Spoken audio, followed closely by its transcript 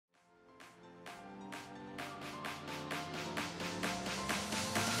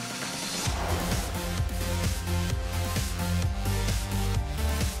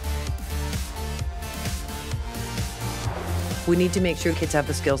We need to make sure kids have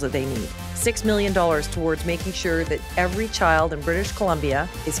the skills that they need. $6 million towards making sure that every child in British Columbia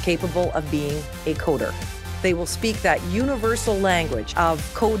is capable of being a coder. They will speak that universal language of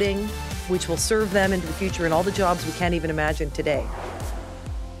coding, which will serve them into the future in all the jobs we can't even imagine today.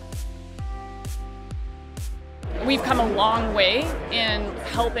 We've come a long way in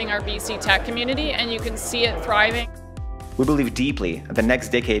helping our BCTECH community, and you can see it thriving. We believe deeply that the next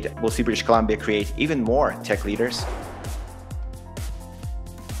decade will see British Columbia create even more tech leaders.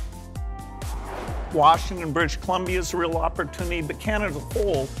 Washington, British Columbia is a real opportunity, but Canada as a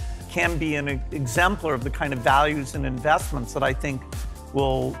whole can be an exemplar of the kind of values and investments that I think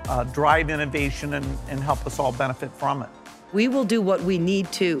will drive innovation and help us all benefit from it. We will do what we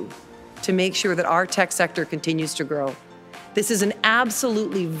need to make sure that our tech sector continues to grow. This is an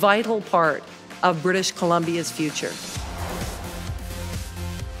absolutely vital part of British Columbia's future.